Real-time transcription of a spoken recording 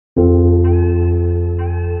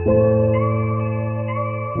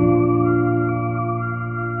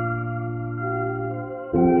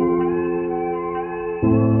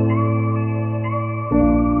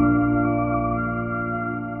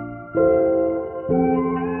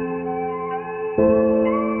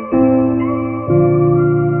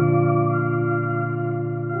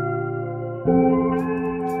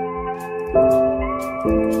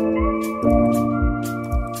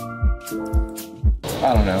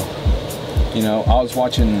You know, I was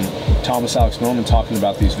watching Thomas Alex Norman talking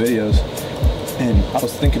about these videos, and I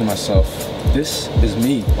was thinking to myself, this is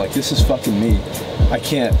me. Like, this is fucking me.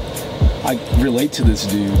 I relate to this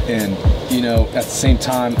dude, and, you know, at the same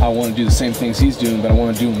time, I want to do the same things he's doing, but I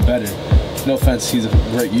want to do them better. No offense, he's a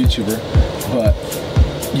great YouTuber, but,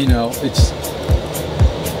 you know,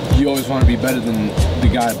 you always want to be better than the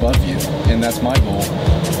guy above you, and that's my goal.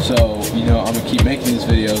 So, you know, I'm gonna keep making these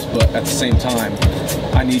videos, but at the same time,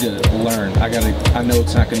 I need to learn. I know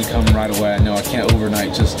it's not gonna come right away. I know I can't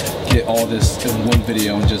overnight just get all this in one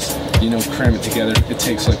video and just, you know, cram it together. It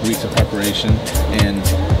takes like weeks of preparation, and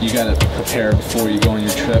you gotta prepare before you go on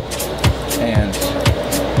your trip. And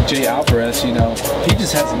Jay Alvarez, you know, he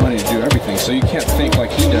just has the money to do everything, so you can't think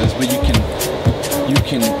like he does, but you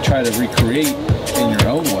can try to recreate in your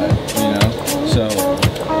own way, you know. So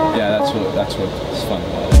yeah, that's what's fun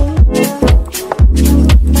about it.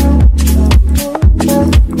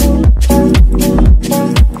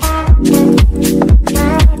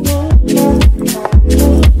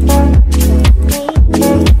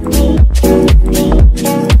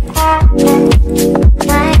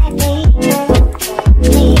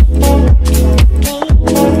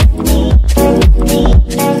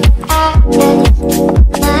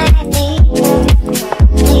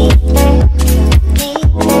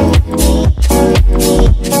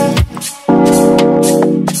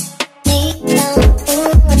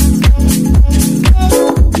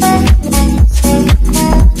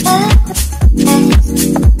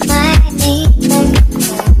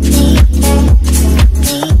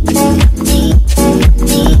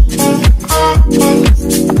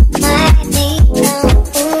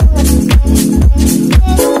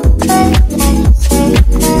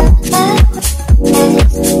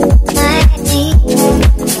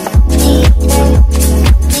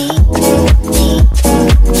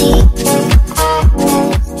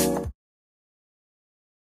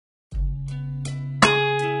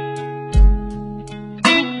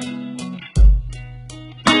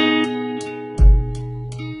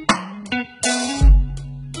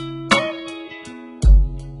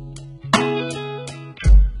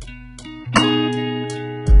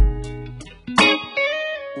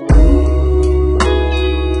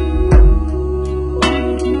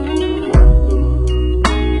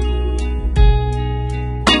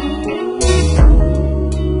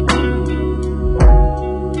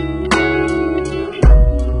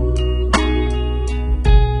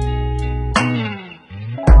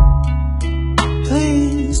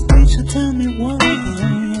 Tell me why,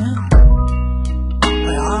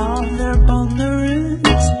 why are there boundaries?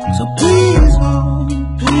 So please, oh,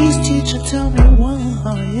 please teacher, tell me why,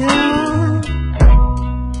 why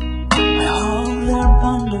are there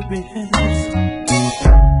boundaries?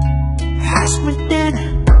 Ask my dad,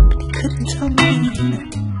 but he couldn't tell me.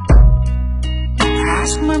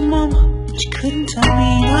 Ask my mama, but she couldn't tell me,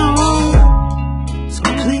 no. So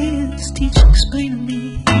please teacher, explain to me.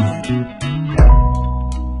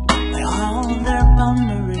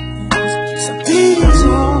 So please,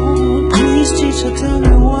 oh, please teacher, tell me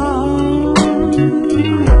why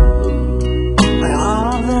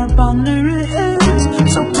are there boundaries?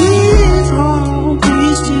 So please, oh,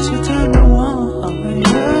 please teacher, tell me why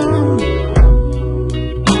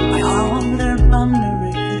are there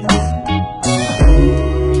boundaries?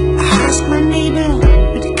 I asked my neighbor,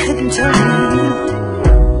 but he couldn't tell me.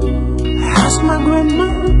 I asked my grandma,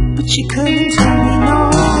 but she couldn't tell me.